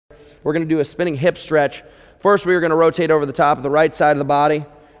We're going to do a spinning hip stretch. First, we're going to rotate over the top of the right side of the body.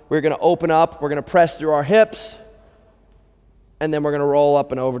 We're going to open up. We're going to press through our hips. And then we're going to roll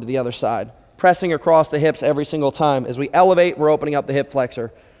up and over to the other side. Pressing across the hips every single time. As we elevate, we're opening up the hip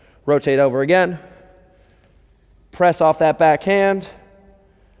flexor. Rotate over again. Press off that back hand.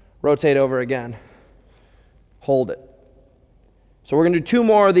 Rotate over again. Hold it. So we're going to do 2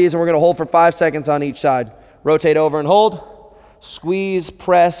 more of these, and we're going to hold for 5 seconds on each side. Rotate over and hold. Squeeze,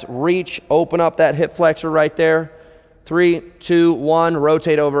 press, reach, open up that hip flexor right there. 3, 2, 1,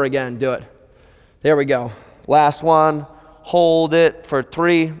 rotate over again. Do it. There we go. Last one. Hold it for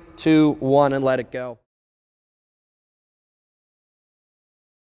 3, 2, 1, and let it go.